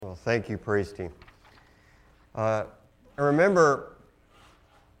Well, thank you, Priesty. I remember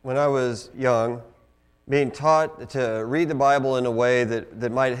when I was young being taught to read the Bible in a way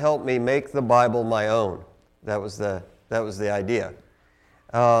that might help me make the Bible my own. That was the idea.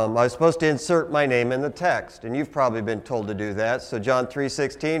 I was supposed to insert my name in the text, and you've probably been told to do that. So John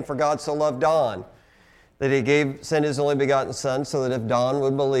 3:16, for God so loved Don, that he sent his only begotten Son, so that if Don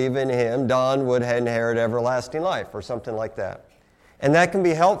would believe in him, Don would inherit everlasting life, or something like that. And that can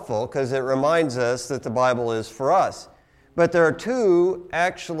be helpful because it reminds us that the Bible is for us. But there are two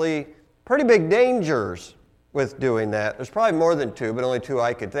actually pretty big dangers with doing that. There's probably more than two, but only two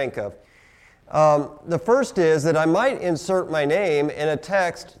I could think of. The first is that I might insert my name in a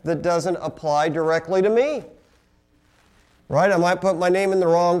text that doesn't apply directly to me. Right? I might put my name in the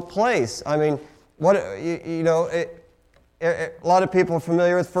wrong place. I mean, a lot of people are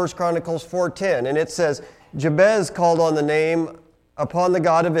familiar with 1 Chronicles 4:10, and it says, Jabez called on the name upon the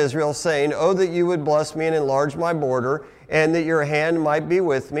God of Israel, saying, Oh, that you would bless me and enlarge my border, and that your hand might be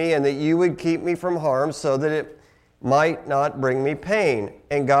with me, and that you would keep me from harm, so that it might not bring me pain.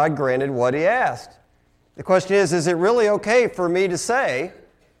 And God granted what he asked. The question is it really okay for me to say,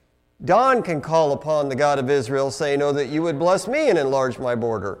 Don can call upon the God of Israel, saying, Oh, that you would bless me and enlarge my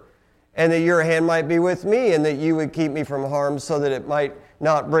border, and that your hand might be with me, and that you would keep me from harm, so that it might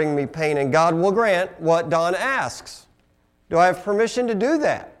not bring me pain. And God will grant what Don asks. Do I have permission to do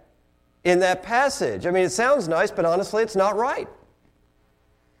that in that passage? I mean, it sounds nice, but honestly, it's not right.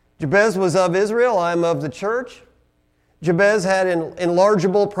 Jabez was of Israel. I am of the church. Jabez had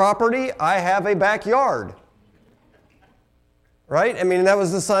enlargeable property. I have a backyard. Right? I mean, that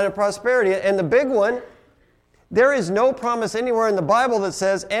was the sign of prosperity. And the big one, there is no promise anywhere in the Bible that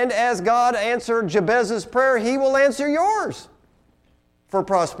says, and as God answered Jabez's prayer, he will answer yours for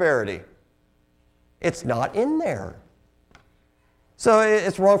prosperity. It's not in there. So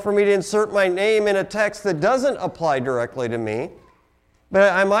it's wrong for me to insert my name in a text that doesn't apply directly to me.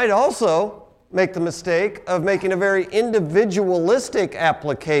 But I might also make the mistake of making a very individualistic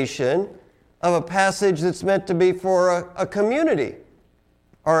application of a passage that's meant to be for a community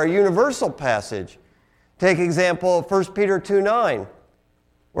or a universal passage. Take example of 1 Peter 2:9,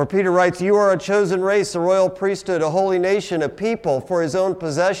 where Peter writes, You are a chosen race, a royal priesthood, a holy nation, a people for his own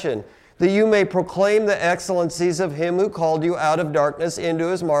possession, that you may proclaim the excellencies of him who called you out of darkness into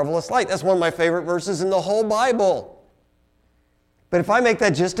his marvelous light. That's one of my favorite verses in the whole Bible. But if I make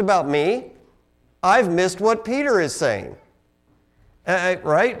that just about me, I've missed what Peter is saying.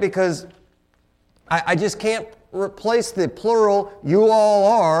 Right? Because I just can't replace the plural, you all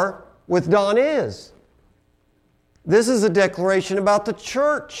are, with Don is. This is a declaration about the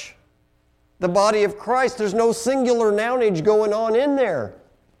church, the body of Christ. There's no singular nounage going on in there.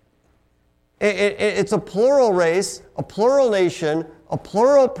 It's a plural race, a plural nation, a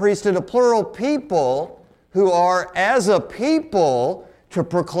plural priesthood, a plural people who are, as a people, to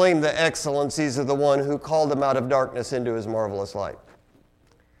proclaim the excellencies of the one who called them out of darkness into his marvelous light.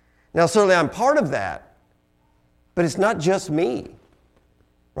 Now, certainly I'm part of that, but it's not just me.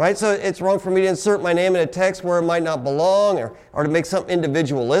 Right? So it's wrong for me to insert my name in a text where it might not belong, or to make something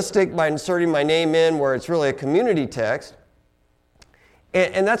individualistic by inserting my name in where it's really a community text.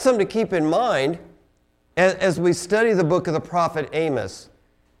 And that's something to keep in mind as we study the book of the prophet Amos.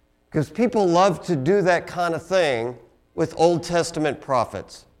 Because people love to do that kind of thing with Old Testament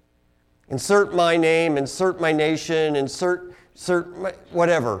prophets. Insert my name, insert my nation, insert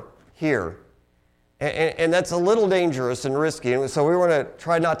whatever here. And that's a little dangerous and risky. And so we want to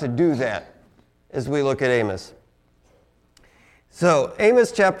try not to do that as we look at Amos. So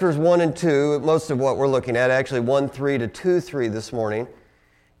Amos chapters 1 and 2, most of what we're looking at, actually 1:3 to 2:3 this morning.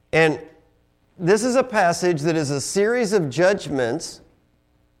 And this is a passage that is a series of judgments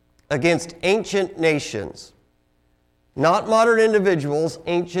against ancient nations. Not modern individuals,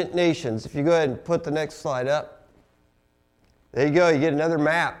 ancient nations. If you go ahead and put the next slide up. There you go, you get another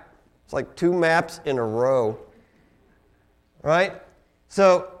map. It's like two maps in a row. Right?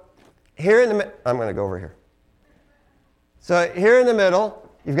 So here in the I'm going to go over here. So here in the middle,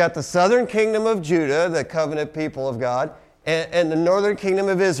 you've got the southern kingdom of Judah, the covenant people of God, and the northern kingdom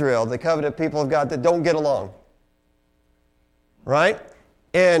of Israel, the covenant people of God that don't get along. Right?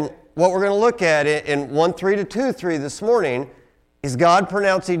 And what we're going to look at in 1:3 to 2:3 this morning is God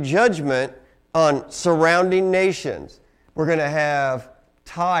pronouncing judgment on surrounding nations. We're going to have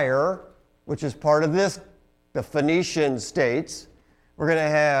Tyre, which is part of the Phoenician states. We're going to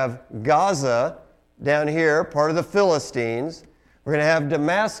have Gaza down here, part of the Philistines. We're going to have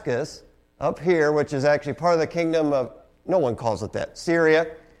Damascus up here, which is actually part of the kingdom of, no one calls it that, Syria.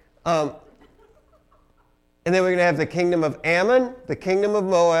 And then we're going to have the kingdom of Ammon, the kingdom of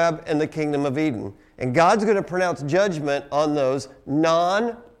Moab, and the kingdom of Edom. And God's going to pronounce judgment on those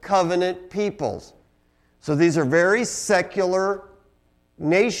non-covenant peoples. So these are very secular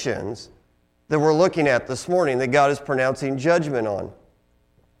nations that we're looking at this morning that God is pronouncing judgment on.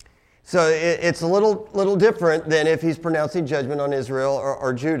 So it's a little different than if he's pronouncing judgment on Israel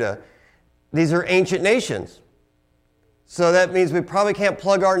or Judah. These are ancient nations. So that means we probably can't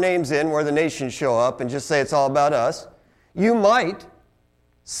plug our names in where the nations show up and just say it's all about us. You might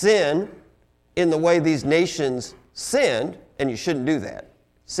sin in the way these nations sinned, and you shouldn't do that.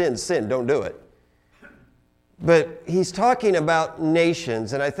 Sin, don't do it. But he's talking about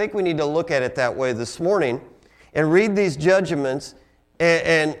nations, and I think we need to look at it that way this morning and read these judgments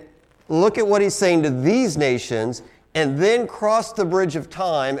and look at what he's saying to these nations, and then cross the bridge of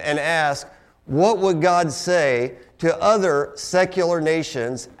time and ask, what would God say to other secular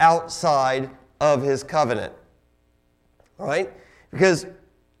nations outside of his covenant? All right? Because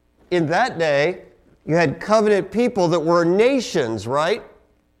in that day, you had covenant people that were nations, right?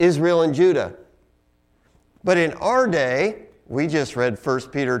 Israel and Judah. But in our day, we just read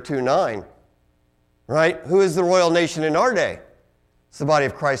 1 Peter 2:9, right? Who is the royal nation in our day? It's the body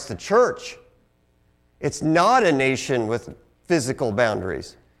of Christ, the church. It's not a nation with physical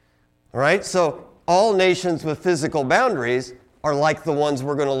boundaries, right? So all nations with physical boundaries are like the ones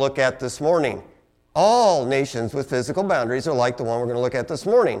we're going to look at this morning. All nations with physical boundaries are like the one we're going to look at this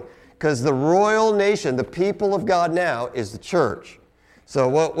morning, because the royal nation, the people of God now, is the church. So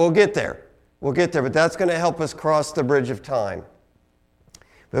we'll get there. We'll get there, but that's going to help us cross the bridge of time.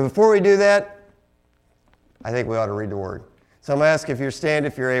 But before we do that, I think we ought to read the word. So I'm going to ask if you're stand,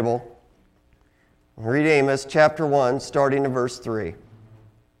 if you're able. Read Amos chapter 1, starting in verse 3.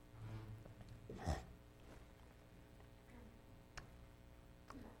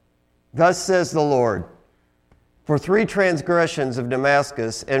 Thus says the Lord, for 3 transgressions of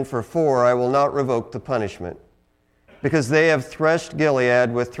Damascus, and for 4 I will not revoke the punishment, because they have threshed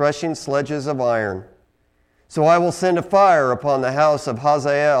Gilead with threshing sledges of iron. So I will send a fire upon the house of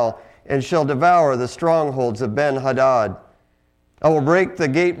Hazael, and shall devour the strongholds of Ben-Hadad. I will break the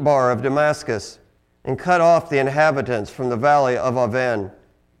gate bar of Damascus, and cut off the inhabitants from the valley of Aven,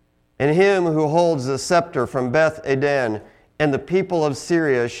 and him who holds the scepter from Beth-Eden, and the people of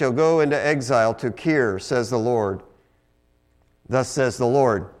Syria shall go into exile to Kir, says the Lord. Thus says the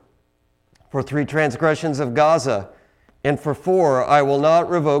Lord, for 3 transgressions of Gaza, and for 4 I will not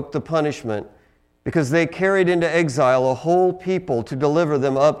revoke the punishment, because they carried into exile a whole people to deliver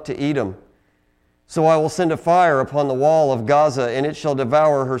them up to Edom. So I will send a fire upon the wall of Gaza, and it shall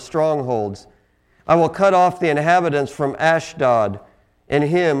devour her strongholds. I will cut off the inhabitants from Ashdod, and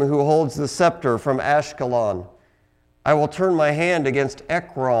him who holds the scepter from Ashkelon. I will turn my hand against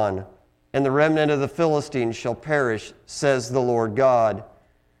Ekron, and the remnant of the Philistines shall perish, says the Lord God.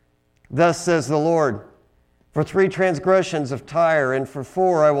 Thus says the Lord, for 3 transgressions of Tyre, and for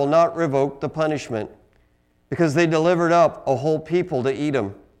 4 I will not revoke the punishment, because they delivered up a whole people to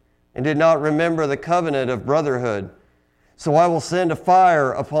Edom, and did not remember the covenant of brotherhood. So I will send a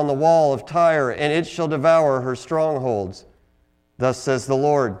fire upon the wall of Tyre, and it shall devour her strongholds. Thus says the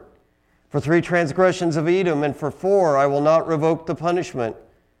Lord, for 3 transgressions of Edom, and for 4 I will not revoke the punishment,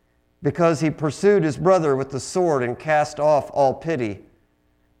 because he pursued his brother with the sword and cast off all pity,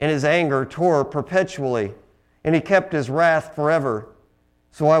 and his anger tore perpetually, and he kept his wrath forever.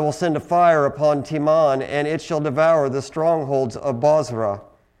 So I will send a fire upon Teman, and it shall devour the strongholds of Bozrah.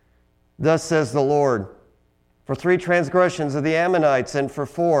 Thus says the Lord, for 3 transgressions of the Ammonites, and for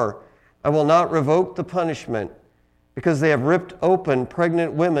 4 I will not revoke the punishment, because they have ripped open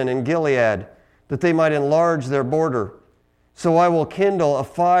pregnant women in Gilead, that they might enlarge their border. So I will kindle a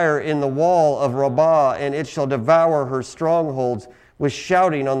fire in the wall of Rabbah, and it shall devour her strongholds, with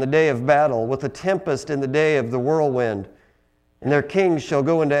shouting on the day of battle, with a tempest in the day of the whirlwind. And their kings shall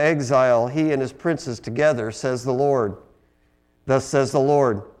go into exile, he and his princes together, says the Lord. Thus says the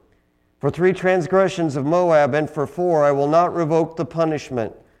Lord, for 3 transgressions of Moab, and for 4 I will not revoke the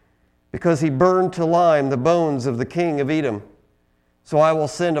punishment, because he burned to lime the bones of the king of Edom. So I will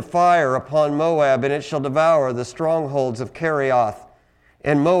send a fire upon Moab, and it shall devour the strongholds of Kerioth.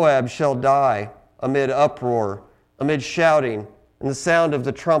 And Moab shall die amid uproar, amid shouting, and the sound of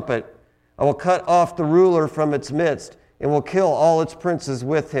the trumpet. I will cut off the ruler from its midst, and will kill all its princes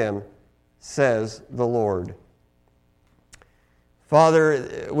with him, says the Lord.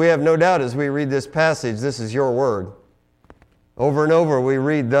 Father, we have no doubt as we read this passage, this is your word. Over and over we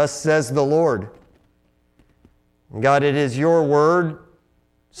read, thus says the Lord. God, it is your word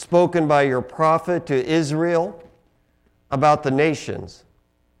spoken by your prophet to Israel about the nations.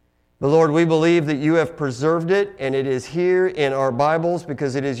 But Lord, we believe that you have preserved it, and it is here in our Bibles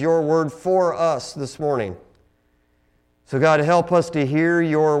because it is your word for us this morning. So God, help us to hear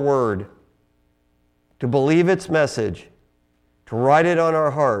your word, to believe its message, to write it on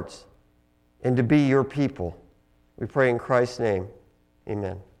our hearts, and to be your people. We pray in Christ's name.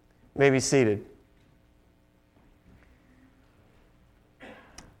 Amen. You may be seated.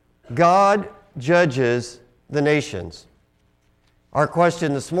 God judges the nations. Our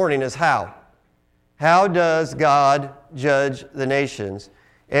question this morning is how? How does God judge the nations?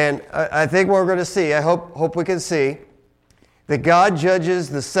 And I think we're going to see, I hope we can see, that God judges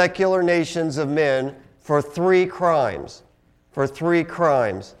the secular nations of men for three crimes. For three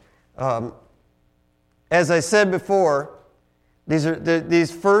crimes. As I said before,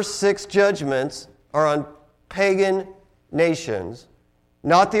 these first 6 judgments are on pagan nations,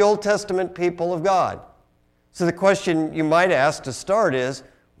 not the Old Testament people of God. So the question you might ask to start is,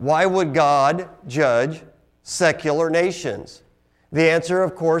 why would God judge secular nations? The answer,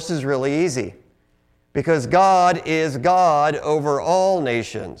 of course, is really easy. Because God is God over all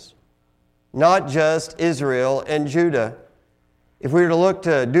nations, not just Israel and Judah. If we were to look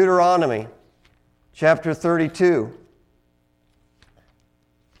to Deuteronomy chapter 32,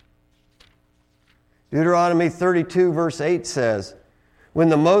 Deuteronomy 32 verse 8 says, when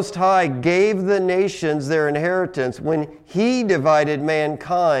the Most High gave the nations their inheritance, when He divided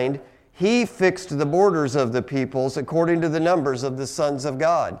mankind, He fixed the borders of the peoples according to the numbers of the sons of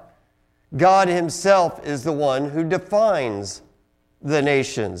God. God Himself is the one who defines the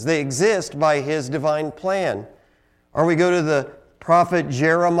nations. They exist by His divine plan. Or we go to the prophet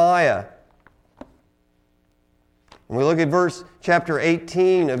Jeremiah. And we look at chapter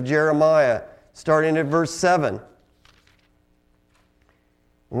 18 of Jeremiah, starting at verse 7.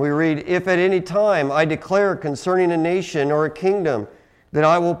 We read, if at any time I declare concerning a nation or a kingdom that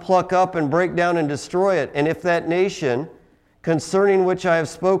I will pluck up and break down and destroy it, and if that nation concerning which I have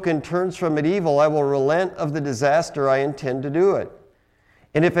spoken turns from it evil, I will relent of the disaster I intend to do it.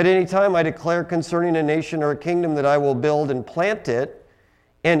 And if at any time I declare concerning a nation or a kingdom that I will build and plant it,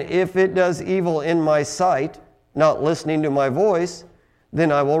 and if it does evil in my sight, not listening to my voice,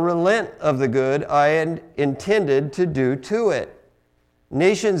 then I will relent of the good I had intended to do to it.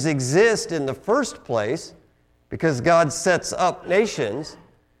 Nations exist in the first place because God sets up nations,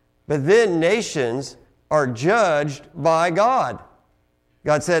 but then nations are judged by God.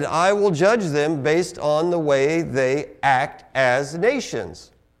 God said, I will judge them based on the way they act as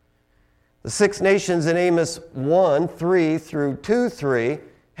nations. The 6 nations in Amos 1:3 through 2:3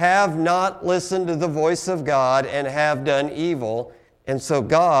 have not listened to the voice of God and have done evil, and so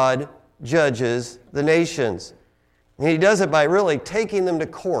God judges the nations. And He does it by really taking them to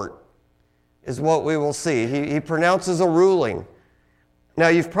court, is what we will see. He pronounces a ruling. Now,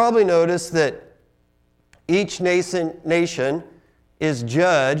 you've probably noticed that each nation is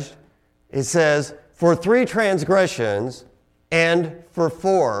judged, it says, for 3 transgressions and for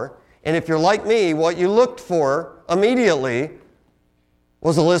 4. And if you're like me, what you looked for immediately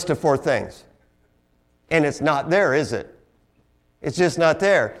was a list of 4 things. And it's not there, is it? It's just not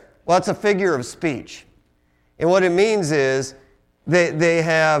there. Well, it's a figure of speech. And what it means is they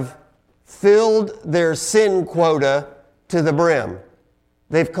have filled their sin quota to the brim.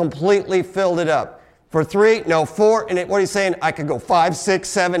 They've completely filled it up. For 3, no, 4, and what he's saying, I could go 5, 6,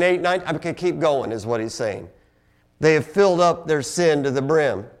 7, 8, 9, I could keep going is what he's saying. They have filled up their sin to the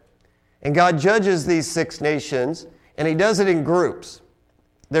brim. And God judges these 6 nations, and He does it in groups.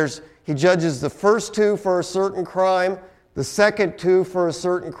 He judges the first 2 for a certain crime, the second 2 for a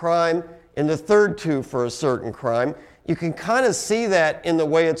certain crime, and the third 2 for a certain crime. You can kind of see that in the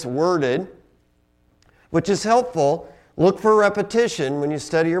way it's worded, which is helpful. Look for repetition when you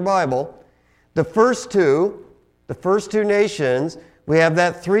study your Bible. The first two nations, we have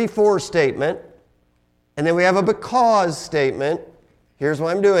that 3-4 statement, and then we have a because statement. Here's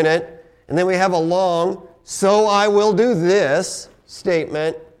why I'm doing it. And then we have a long, so I will do this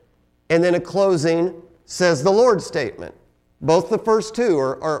statement, and then a closing, says the Lord statement. Both the first 2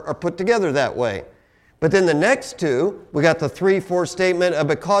 are put together that way. But then the next 2, we got the 3-4 statement, a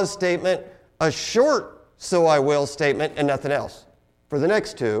because statement, a short so I will statement, and nothing else for the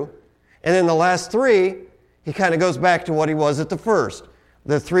next 2. And then the last 3, he kind of goes back to what he was at the first.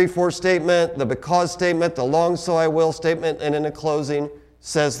 The 3-4 statement, the because statement, the long so I will statement, and in the closing,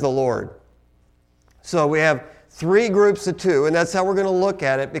 says the Lord. So we have 3 groups of 2, and that's how we're going to look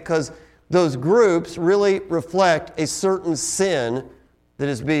at it, because those groups really reflect a certain sin that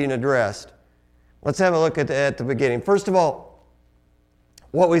is being addressed. Let's have a look at the beginning. First of all,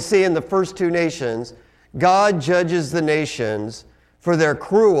 what we see in the first 2 nations, God judges the nations for their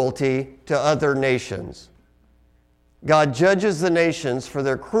cruelty to other nations. God judges the nations for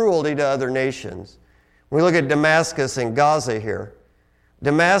their cruelty to other nations. We look at Damascus and Gaza here.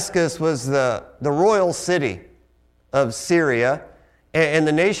 Damascus was the royal city of Syria, and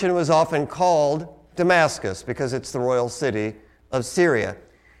the nation was often called Damascus because it's the royal city of Syria.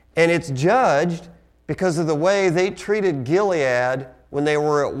 And it's judged because of the way they treated Gilead when they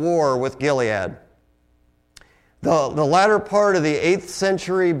were at war with Gilead. The latter part of the 8th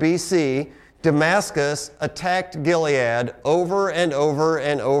century BC, Damascus attacked Gilead over and over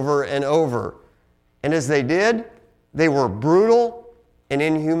and over and over. And as they did, they were brutal and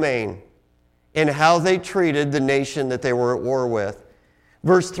inhumane in how they treated the nation that they were at war with.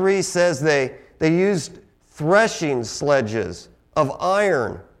 Verse 3 says they used threshing sledges of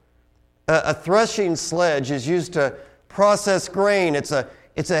iron. A threshing sledge is used to process grain. It's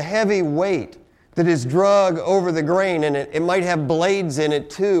a heavy weight that is dragged over the grain, and it might have blades in it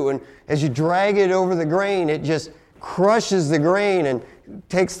too. And as you drag it over the grain, it just crushes the grain and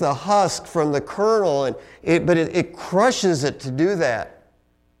takes the husk from the kernel, but it crushes it to do that.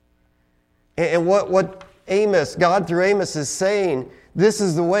 And what God through Amos is saying, this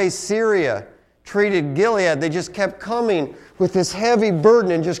is the way Syria treated Gilead. They just kept coming with this heavy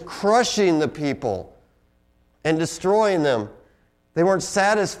burden and just crushing the people and destroying them. They weren't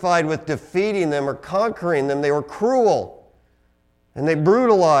satisfied with defeating them or conquering them. They were cruel, and they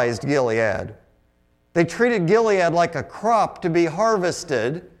brutalized Gilead. They treated Gilead like a crop to be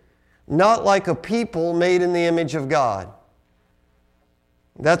harvested, not like a people made in the image of God.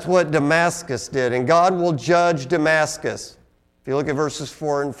 That's what Damascus did, and God will judge Damascus. If you look at verses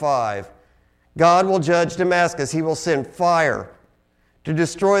 4 and 5, God will judge Damascus. He will send fire to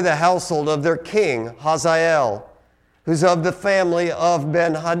destroy the household of their king, Hazael, who's of the family of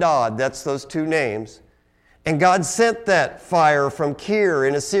Ben-Hadad. That's those two names. And God sent that fire from Kir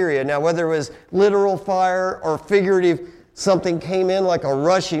in Assyria. Now, whether it was literal fire or figurative, something came in like a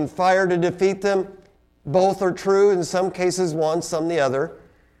rushing fire to defeat them, both are true. In some cases, one, some the other.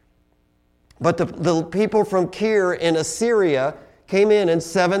 But the people from Kir in Assyria came in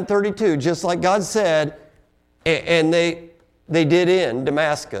 732, just like God said, and they did in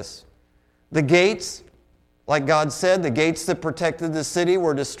Damascus. The gates, like God said, the gates that protected the city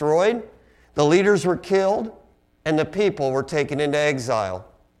were destroyed. The leaders were killed, and the people were taken into exile.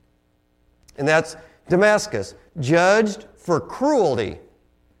 And that's Damascus, judged for cruelty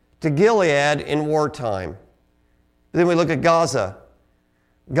to Gilead in wartime. Then we look at Gaza.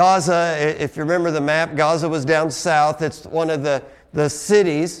 Gaza, if you remember the map, Gaza was down south. It's one of the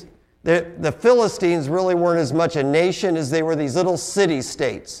cities. The Philistines really weren't as much a nation as they were these little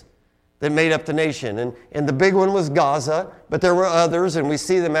city-states that made up the nation. And the big one was Gaza, but there were others, and we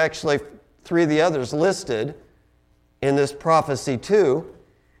see them actually, 3 of the others listed in this prophecy too.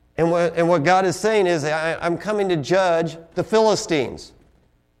 And what God is saying is, I'm coming to judge the Philistines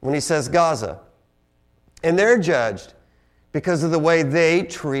when he says Gaza. And they're judged because of the way they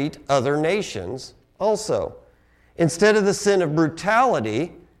treat other nations also. Instead of the sin of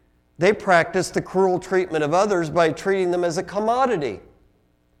brutality, they practice the cruel treatment of others by treating them as a commodity.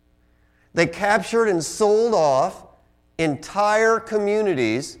 They captured and sold off entire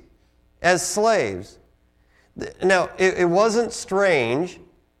communities as slaves. Now, it wasn't strange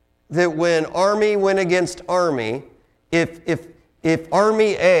that when army went against army, if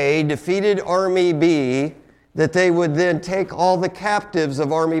Army A defeated Army B, that they would then take all the captives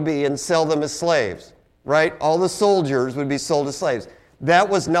of Army B and sell them as slaves, right? All the soldiers would be sold as slaves. That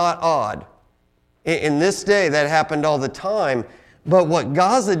was not odd. In this day, that happened all the time. But what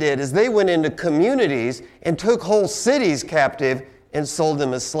Gaza did is they went into communities and took whole cities captive and sold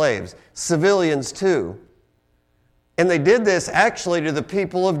them as slaves. Civilians too. And they did this actually to the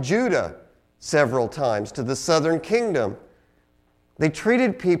people of Judah several times, to the southern kingdom. They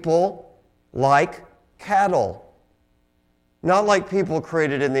treated people like cattle, not like people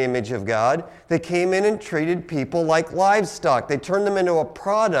created in the image of God. They came in and treated people like livestock. They turned them into a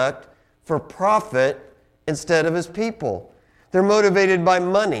product for profit instead of as people. They're motivated by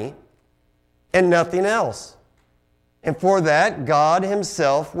money and nothing else. And for that, God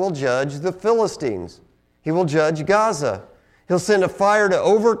himself will judge the Philistines. He will judge Gaza. He'll send a fire to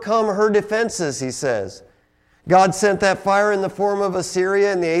overcome her defenses, he says. God sent that fire in the form of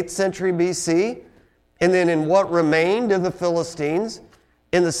Assyria in the 8th century BC. And then in what remained of the Philistines,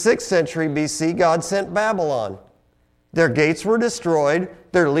 in the 6th century BC, God sent Babylon. Their gates were destroyed,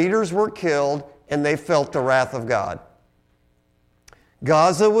 their leaders were killed, and they felt the wrath of God.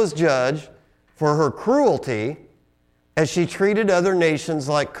 Gaza was judged for her cruelty as she treated other nations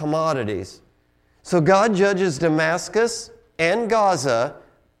like commodities. So God judges Damascus and Gaza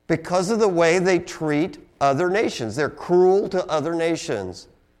because of the way they treat other nations. They're cruel to other nations.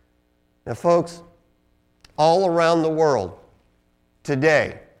 Now, folks, all around the world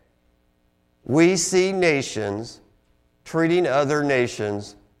today, we see nations treating other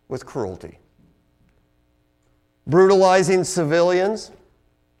nations with cruelty. Brutalizing civilians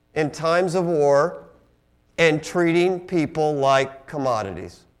in times of war and treating people like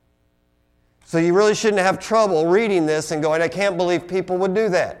commodities. So you really shouldn't have trouble reading this and going, I can't believe people would do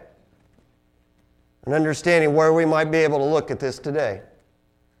that. And understanding where we might be able to look at this today.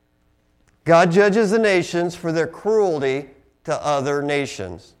 God judges the nations for their cruelty to other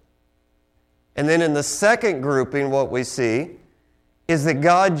nations. And then in the second grouping, what we see is that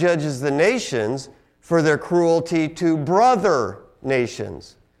God judges the nations for their cruelty to brother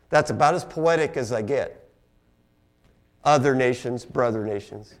nations. That's about as poetic as I get. Other nations, brother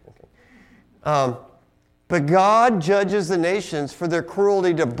nations. Okay. But God judges the nations for their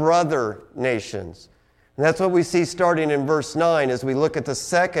cruelty to brother nations. And that's what we see starting in verse 9 as we look at the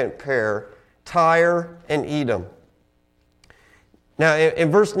second pair, Tyre and Edom. Now, in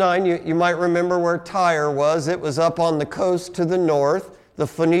verse 9, you might remember where Tyre was. It was up on the coast to the north, the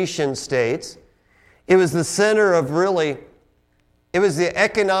Phoenician states. It was the center of it was the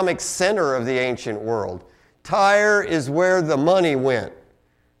economic center of the ancient world. Tyre is where the money went,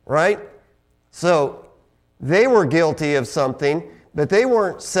 right? So they were guilty of something, but they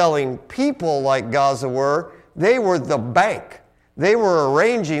weren't selling people like Gaza were. They were the bank. They were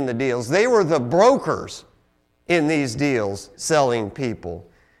arranging the deals. They were the brokers in these deals, selling people.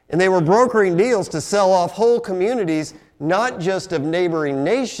 And they were brokering deals to sell off whole communities, not just of neighboring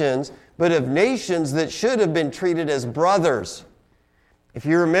nations, but of nations that should have been treated as brothers. If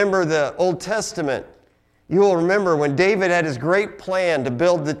you remember the Old Testament, you will remember when David had his great plan to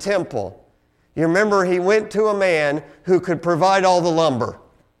build the temple. You remember he went to a man who could provide all the lumber.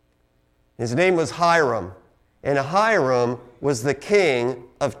 His name was Hiram. And Hiram was the king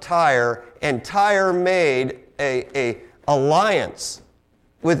of Tyre, and Tyre made an alliance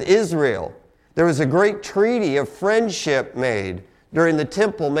with Israel. There was a great treaty of friendship made during the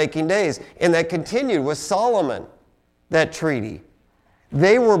temple making days, and that continued with Solomon, that treaty.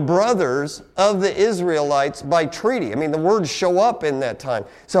 They were brothers of the Israelites by treaty. I mean, the words show up in that time.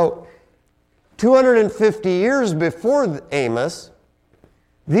 So 250 years before Amos,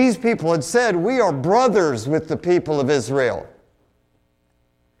 these people had said, we are brothers with the people of Israel.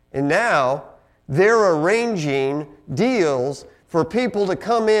 And now they're arranging deals for people to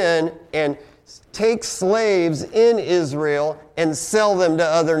come in and take slaves in Israel and sell them to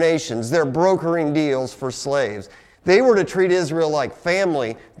other nations. They're brokering deals for slaves. They were to treat Israel like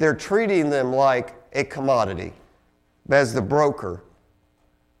family. They're treating them like a commodity as the broker.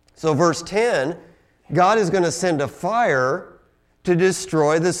 So verse 10, God is going to send a fire to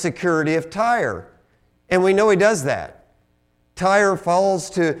destroy the security of Tyre. And we know he does that. Tyre falls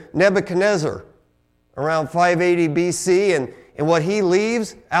to Nebuchadnezzar around 580 BC, and what he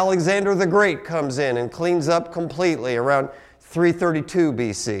leaves, Alexander the Great comes in and cleans up completely around 332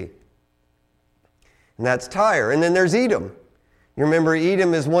 BC. And that's Tyre. And then there's Edom. You remember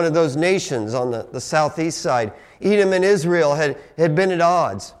Edom is one of those nations on the southeast side. Edom and Israel had been at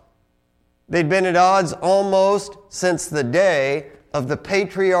odds. They'd been at odds almost since the day of the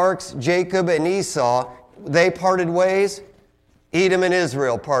patriarchs Jacob and Esau. They parted ways. Edom and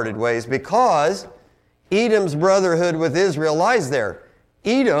Israel parted ways because Edom's brotherhood with Israel lies there.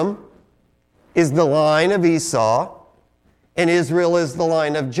 Edom is the line of Esau, and Israel is the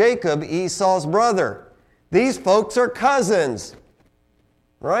line of Jacob, Esau's brother. These folks are cousins,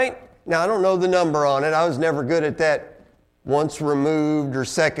 right? Now, I don't know the number on it. I was never good at that once removed or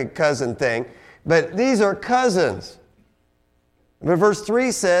second cousin thing. But these are cousins. But verse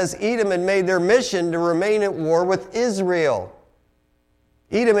 3 says, Edom had made their mission to remain at war with Israel.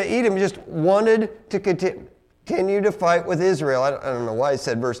 Edom just wanted to continue to fight with Israel. I don't know why I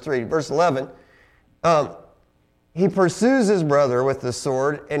said verse 3. Verse 11, he pursues his brother with the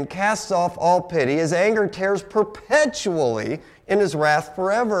sword and casts off all pity. His anger tears perpetually and his wrath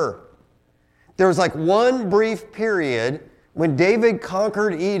forever. There was like one brief period when David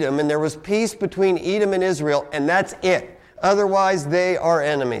conquered Edom and there was peace between Edom and Israel, and that's it. Otherwise, they are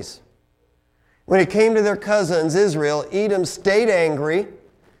enemies. When it came to their cousins, Israel, Edom stayed angry,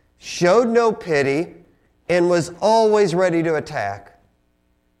 showed no pity, and was always ready to attack.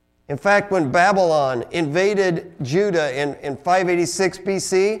 In fact, when Babylon invaded Judah in 586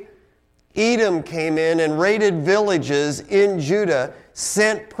 BC, Edom came in and raided villages in Judah,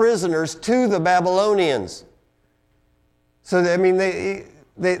 sent prisoners to the Babylonians. So,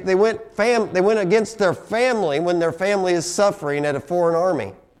 They went against their family when their family is suffering at a foreign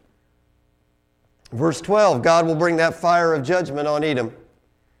army. Verse 12, God will bring that fire of judgment on Edom.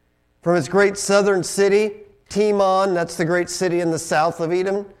 From its great southern city, Timon, that's the great city in the south of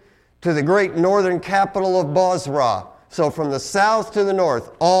Edom, to the great northern capital of Bozrah. So from the south to the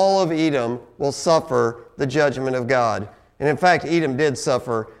north, all of Edom will suffer the judgment of God. And in fact, Edom did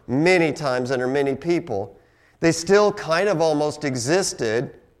suffer many times under many people. They still kind of almost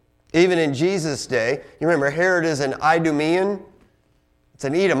existed, even in Jesus' day. You remember, Herod is an Idumean. It's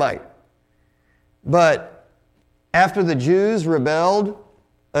an Edomite. But after the Jews rebelled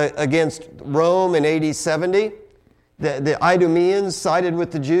against Rome in AD 70, the Idumeans sided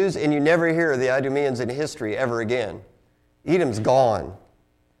with the Jews, and you never hear of the Idumeans in history ever again. Edom's gone.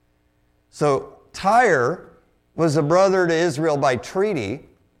 So Tyre was a brother to Israel by treaty.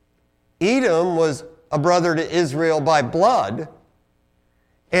 Edom was a brother to Israel by blood,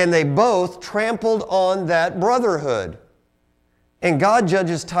 and they both trampled on that brotherhood. And God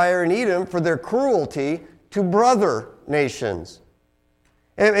judges Tyre and Edom for their cruelty to brother nations.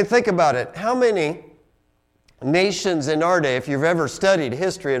 And think about it. How many nations in our day, if you've ever studied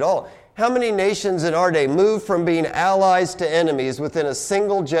history at all, how many nations in our day moved from being allies to enemies within a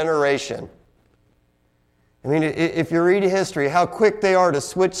single generation? I mean, if you read history, how quick they are to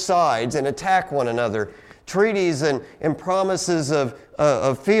switch sides and attack one another. Treaties and promises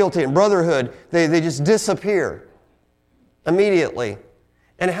of fealty and brotherhood, they just disappear immediately.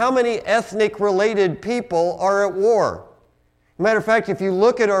 And how many ethnic related people are at war? Matter of fact, if you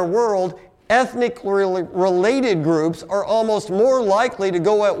look at our world, ethnically related groups are almost more likely to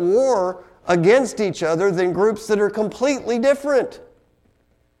go at war against each other than groups that are completely different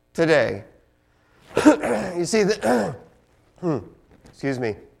today. You see, excuse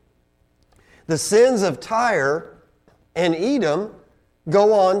me. The sins of Tyre and Edom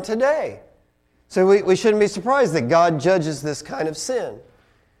go on today. So we shouldn't be surprised that God judges this kind of sin.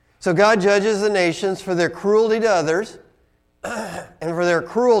 So God judges the nations for their cruelty to others and for their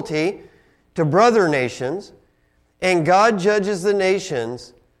cruelty to brother nations, and God judges the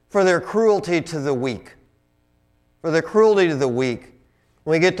nations for their cruelty to the weak. For their cruelty to the weak.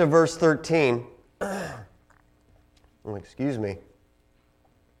 When we get to verse 13, excuse me.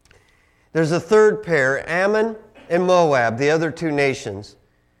 There's a third pair, Ammon and Moab, the other two nations.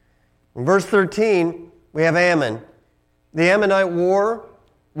 In verse 13, we have Ammon. The Ammonite war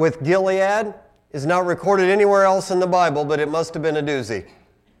with Gilead is not recorded anywhere else in the Bible, but it must have been a doozy.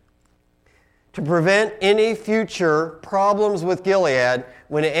 To prevent any future problems with Gilead,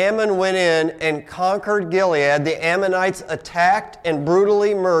 when Ammon went in and conquered Gilead, the Ammonites attacked and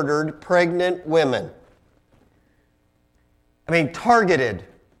brutally murdered pregnant women. Targeted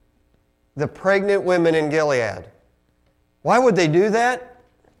the pregnant women in Gilead. Why would they do that?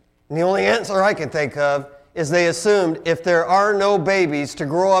 And the only answer I can think of is they assumed if there are no babies to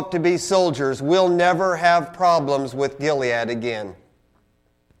grow up to be soldiers, we'll never have problems with Gilead again.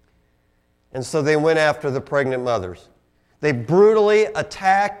 And so they went after the pregnant mothers. They brutally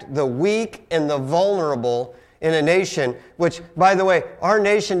attacked the weak and the vulnerable in a nation, which, by the way, our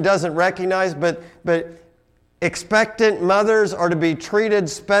nation doesn't recognize, but expectant mothers are to be treated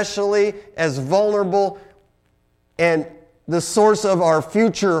specially as vulnerable and the source of our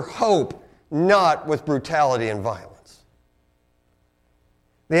future hope, not with brutality and violence.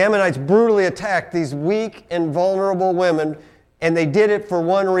 The Ammonites brutally attacked these weak and vulnerable women, and they did it for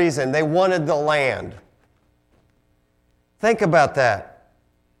one reason. They wanted the land. Think about that.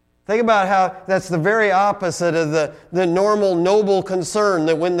 Think about how that's the very opposite of the normal noble concern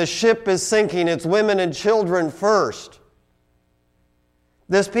that when the ship is sinking, it's women and children first.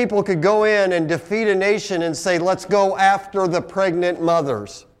 This people could go in and defeat a nation and say, let's go after the pregnant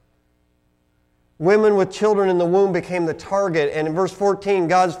mothers. Women with children in the womb became the target. And in verse 14,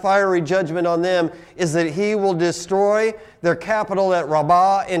 God's fiery judgment on them is that He will destroy their capital at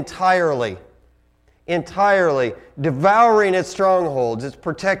Rabbah entirely. Entirely. Devouring its strongholds, its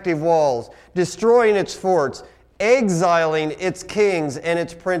protective walls, destroying its forts, exiling its kings and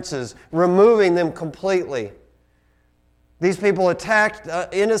its princes, removing them completely. These people attacked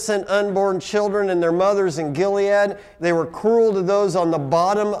innocent unborn children and their mothers in Gilead. They were cruel to those on the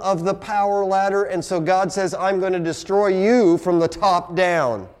bottom of the power ladder. And so God says, I'm going to destroy you from the top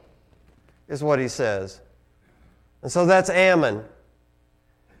down, is what He says. And so that's Ammon.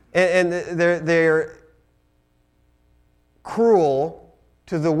 And they're cruel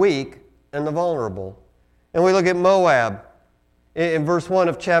to the weak and the vulnerable. And we look at Moab. In verse 1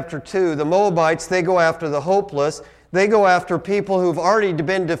 of chapter 2, the Moabites, they go after the hopeless. They go after people who've already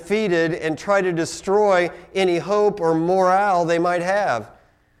been defeated and try to destroy any hope or morale they might have.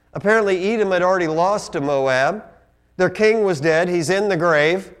 Apparently Edom had already lost to Moab. Their king was dead. He's in the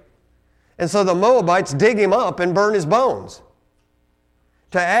grave. And so the Moabites dig him up and burn his bones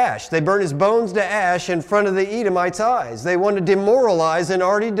to ash. They burn his bones to ash in front of the Edomites' eyes. They want to demoralize an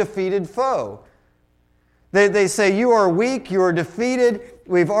already defeated foe. They say, you are weak, you are defeated,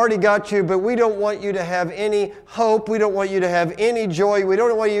 we've already got you, but we don't want you to have any hope, we don't want you to have any joy, we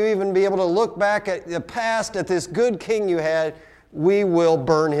don't want you to even be able to look back at the past, at this good king you had. We will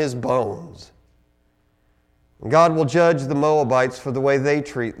burn his bones. And God will judge the Moabites for the way they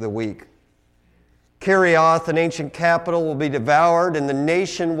treat the weak. Kerioth, an ancient capital, will be devoured, and the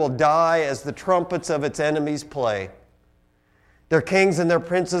nation will die as the trumpets of its enemies play. Their kings and their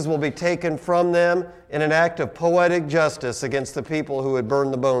princes will be taken from them in an act of poetic justice against the people who had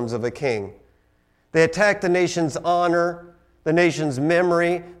burned the bones of a king. They attacked the nation's honor, the nation's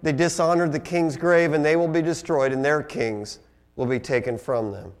memory. They dishonored the king's grave, and they will be destroyed, and their kings will be taken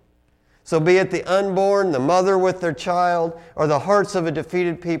from them. So be it the unborn, the mother with their child, or the hearts of a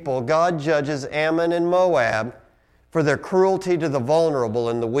defeated people, God judges Ammon and Moab for their cruelty to the vulnerable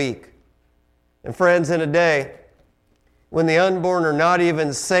and the weak. And friends, in a day when the unborn are not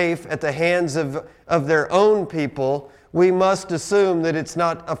even safe at the hands of their own people, we must assume that it's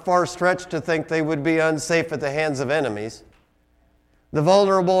not a far stretch to think they would be unsafe at the hands of enemies. The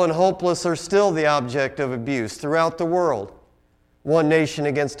vulnerable and hopeless are still the object of abuse throughout the world, one nation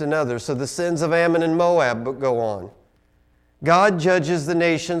against another. So the sins of Ammon and Moab go on. God judges the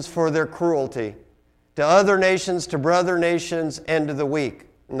nations for their cruelty to other nations, to brother nations, and to the weak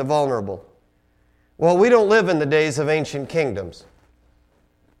and the vulnerable. Well, we don't live in the days of ancient kingdoms.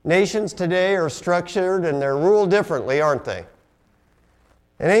 Nations today are structured and they're ruled differently, aren't they?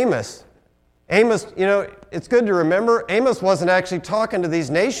 And Amos, it's good to remember, Amos wasn't actually talking to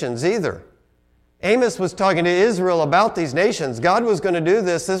these nations either. Amos was talking to Israel about these nations. God was going to do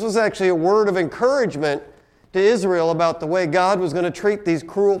this. This was actually a word of encouragement to Israel about the way God was going to treat these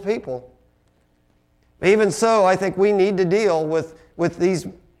cruel people. Even so, I think we need to deal with these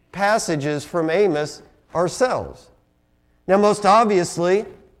passages from Amos ourselves. Now, most obviously,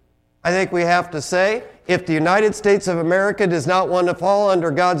 I think we have to say, if the United States of America does not want to fall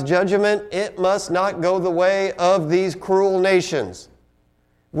under God's judgment, it must not go the way of these cruel nations.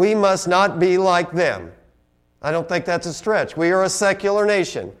 We must not be like them. I don't think that's a stretch. We are a secular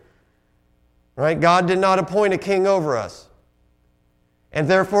nation. Right? God did not appoint a king over us. And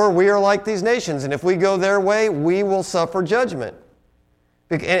therefore, we are like these nations. And if we go their way, we will suffer judgment.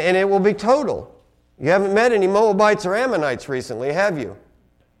 And it will be total. You haven't met any Moabites or Ammonites recently, have you?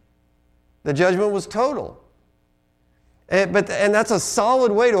 The judgment was total. And that's a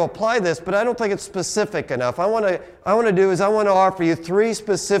solid way to apply this, but I don't think it's specific enough. I want to offer you 3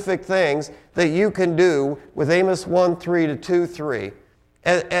 specific things that you can do with Amos 1:3 to 2:3,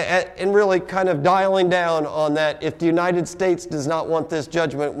 and really kind of dialing down on that. If the United States does not want this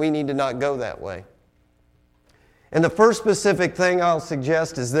judgment, we need to not go that way. And the first specific thing I'll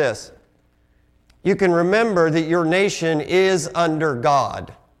suggest is this. You can remember that your nation is under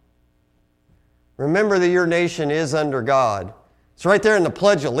God. Remember that your nation is under God. It's right there in the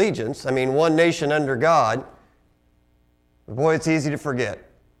Pledge of Allegiance. I mean, one nation under God. But boy, it's easy to forget.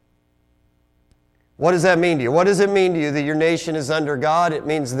 What does that mean to you? What does it mean to you that your nation is under God? It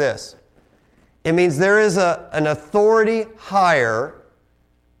means this. It means there is an authority higher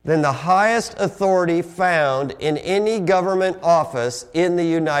than the highest authority found in any government office in the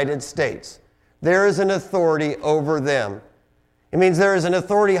United States. There is an authority over them. It means there is an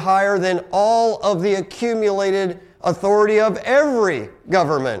authority higher than all of the accumulated authority of every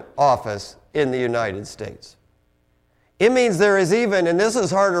government office in the United States. It means there is even, and this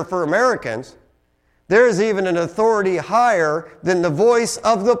is harder for Americans, there is even an authority higher than the voice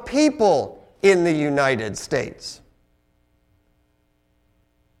of the people in the United States.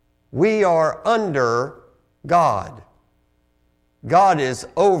 We are under God. God is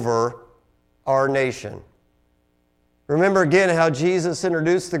over our nation. Remember again how Jesus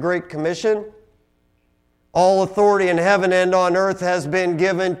introduced the Great Commission? All authority in heaven and on earth has been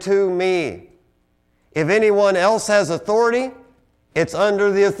given to me. If anyone else has authority, it's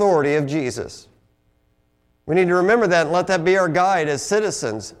under the authority of Jesus. We need to remember that and let that be our guide as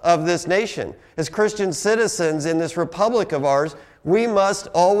citizens of this nation. As Christian citizens in this republic of ours, we must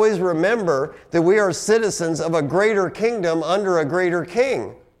always remember that we are citizens of a greater kingdom under a greater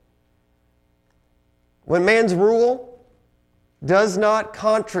king. When man's rule does not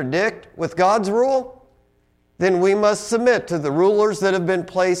contradict with God's rule, then we must submit to the rulers that have been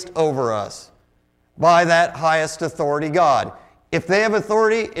placed over us by that highest authority, God. If they have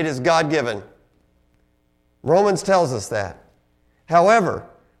authority, it is God-given. Romans tells us that. However,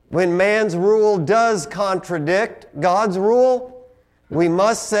 When man's rule does contradict God's rule, we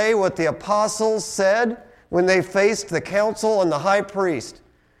must say what the apostles said when they faced the council and the high priest.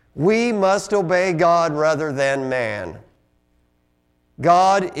 We must obey God rather than man.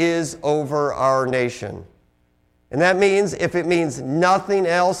 God is over our nation. And that means, if it means nothing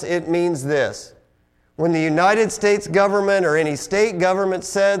else, it means this. When the United States government or any state government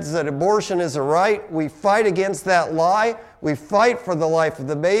says that abortion is a right, we fight against that lie. We fight for the life of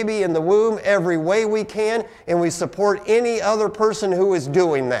the baby in the womb every way we can, and we support any other person who is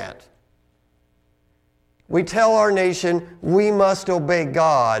doing that. We tell our nation, we must obey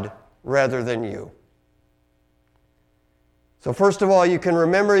God rather than you. So first of all, you can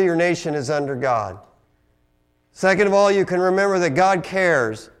remember your nation is under God. Second of all, you can remember that God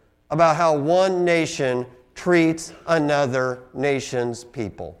cares about how one nation treats another nation's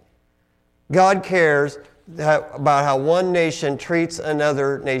people. God cares about how one nation treats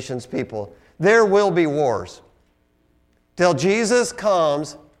another nation's people. There will be wars. Till Jesus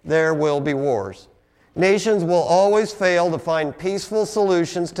comes, there will be wars. Nations will always fail to find peaceful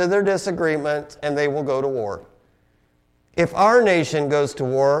solutions to their disagreements, and they will go to war. If our nation goes to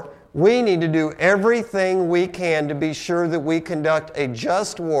war, we need to do everything we can to be sure that we conduct a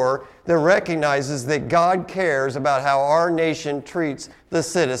just war that recognizes that God cares about how our nation treats the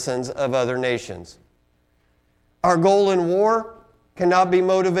citizens of other nations. Our goal in war cannot be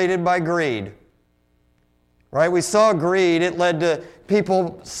motivated by greed. Right? We saw greed. It led to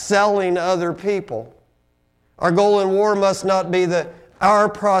people selling other people. Our goal in war must not be our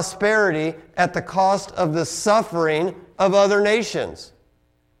prosperity at the cost of the suffering of other nations.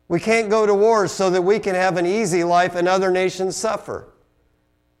 We can't go to war so that we can have an easy life and other nations suffer.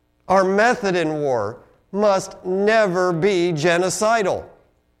 Our method in war must never be genocidal.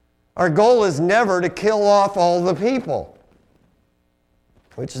 Our goal is never to kill off all the people,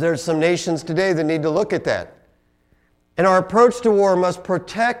 which there's some nations today that need to look at that. And our approach to war must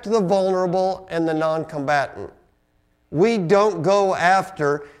protect the vulnerable and the non-combatant. We don't go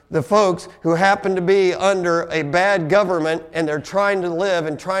after the folks who happen to be under a bad government and they're trying to live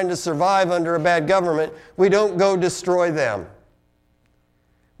and trying to survive under a bad government. We don't go destroy them.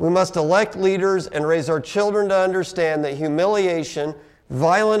 We must elect leaders and raise our children to understand that humiliation,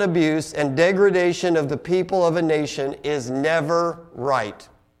 violent abuse, and degradation of the people of a nation is never right,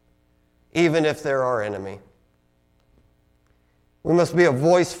 even if they're our enemy. We must be a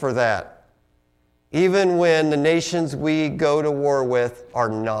voice for that, even when the nations we go to war with are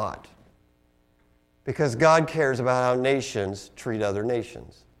not. Because God cares about how nations treat other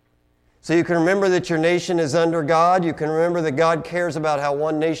nations. So you can remember that your nation is under God. You can remember that God cares about how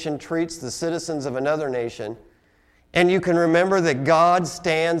one nation treats the citizens of another nation. And you can remember that God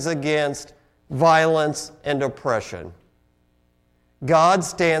stands against violence and oppression. God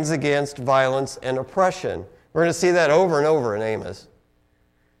stands against violence and oppression. We're going to see that over and over in Amos.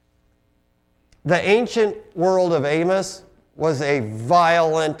 The ancient world of Amos was a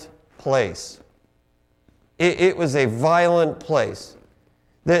violent place. It was a violent place.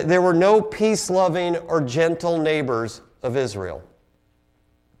 There were no peace-loving or gentle neighbors of Israel.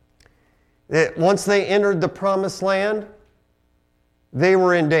 Once they entered the promised land, they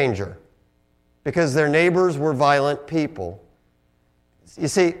were in danger because their neighbors were violent people. You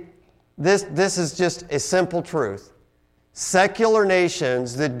see, this is just a simple truth. Secular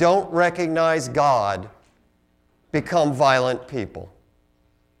nations that don't recognize God become violent people.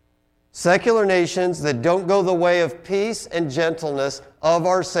 Secular nations that don't go the way of peace and gentleness of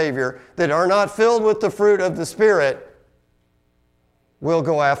our Savior, that are not filled with the fruit of the Spirit, will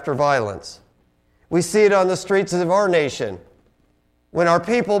go after violence. We see it on the streets of our nation. When our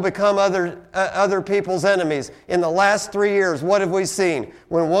people become other people's enemies. In the last 3 years, what have we seen?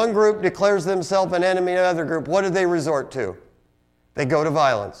 When one group declares themselves an enemy of another group, what do they resort to? They go to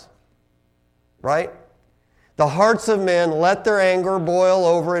violence. Right? The hearts of men let their anger boil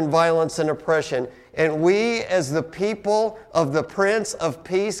over in violence and oppression. And we, as the people of the Prince of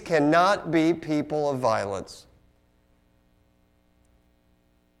Peace, cannot be people of violence.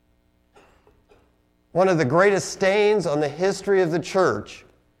 One of the greatest stains on the history of the church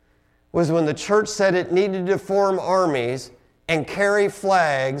was when the church said it needed to form armies and carry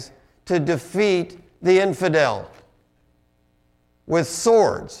flags to defeat the infidel with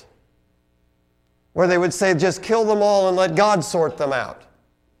swords, where they would say, just kill them all and let God sort them out.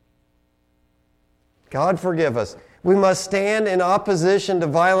 God forgive us. We must stand in opposition to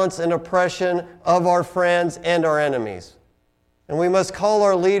violence and oppression of our friends and our enemies. And we must call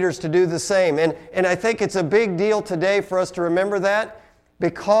our leaders to do the same. And I think it's a big deal today for us to remember that,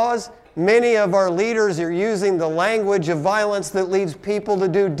 because many of our leaders are using the language of violence that leads people to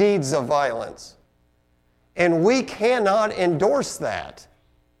do deeds of violence. And we cannot endorse that.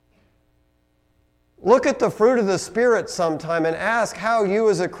 Look at the fruit of the Spirit sometime and ask how you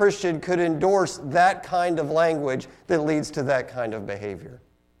as a Christian could endorse that kind of language that leads to that kind of behavior.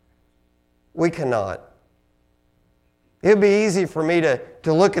 We cannot. It would be easy for me to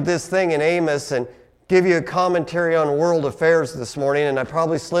look at this thing in Amos and give you a commentary on world affairs this morning, and I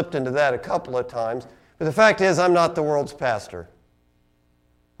probably slipped into that a couple of times. But the fact is, I'm not the world's pastor.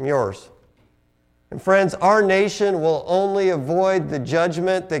 I'm yours. And friends, our nation will only avoid the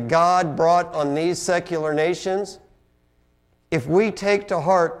judgment that God brought on these secular nations if we take to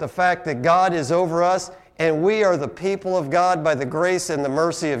heart the fact that God is over us and we are the people of God by the grace and the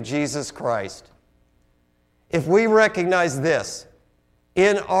mercy of Jesus Christ. If we recognize this,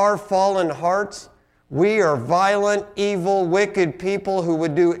 in our fallen hearts, we are violent, evil, wicked people who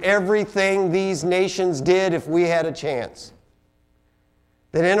would do everything these nations did if we had a chance.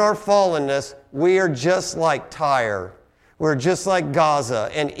 That in our fallenness, we are just like Tyre. We're just like Gaza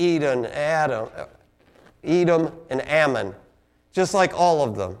and Edom and Ammon. Just like all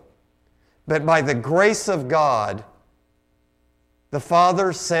of them. But by the grace of God, the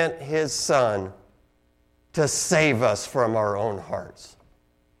Father sent His Son to save us from our own hearts.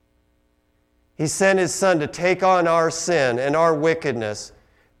 He sent His Son to take on our sin and our wickedness,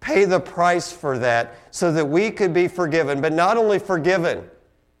 pay the price for that so that we could be forgiven, but not only forgiven,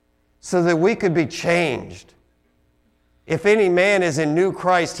 so that we could be changed. If any man is in new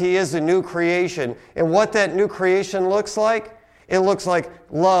Christ, he is a new creation. And what that new creation looks like, it looks like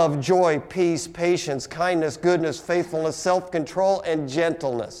love, joy, peace, patience, kindness, goodness, faithfulness, self-control, and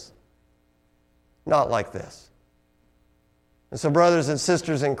gentleness. Not like this. And so, brothers and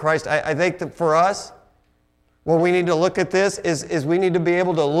sisters in Christ, I think that for us, what we need to look at this is we need to be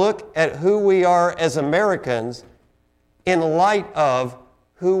able to look at who we are as Americans in light of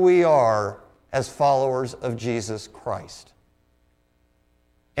who we are as followers of Jesus Christ.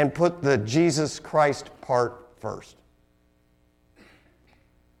 And put the Jesus Christ part first.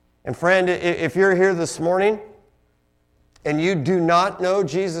 And friend, if you're here this morning and you do not know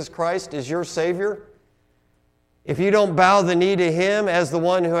Jesus Christ as your Savior, if you don't bow the knee to Him as the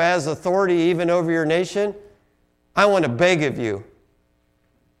one who has authority even over your nation, I want to beg of you,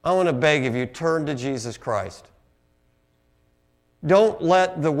 turn to Jesus Christ. Don't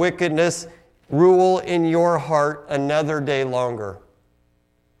let the wickedness rule in your heart another day longer.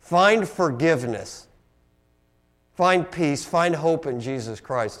 Find forgiveness. Find peace. Find hope in Jesus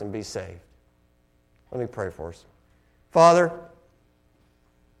Christ and be saved. Let me pray for us. Father,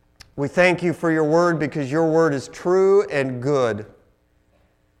 we thank You for Your word because Your word is true and good.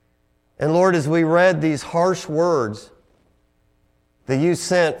 And Lord, as we read these harsh words that You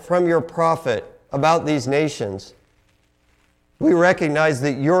sent from Your prophet about these nations, we recognize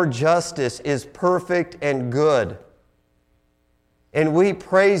that Your justice is perfect and good. And we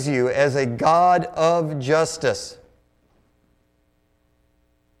praise You as a God of justice.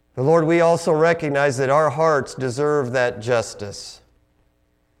 But Lord, we also recognize that our hearts deserve that justice.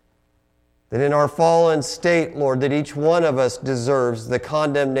 That in our fallen state, Lord, that each one of us deserves the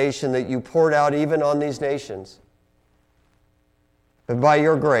condemnation that You poured out even on these nations. But by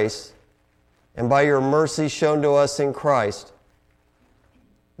Your grace and by Your mercy shown to us in Christ,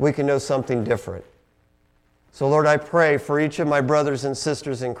 we can know something different. So Lord, I pray for each of my brothers and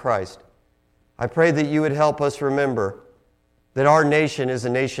sisters in Christ. I pray that You would help us remember that our nation is a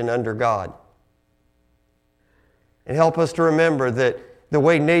nation under God. And help us to remember that the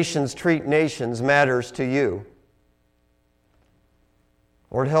way nations treat nations matters to You.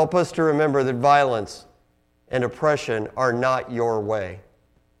 Lord, help us to remember that violence and oppression are not Your way.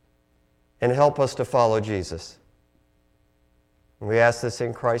 And help us to follow Jesus. And we ask this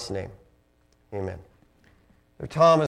in Christ's name. Amen. Tom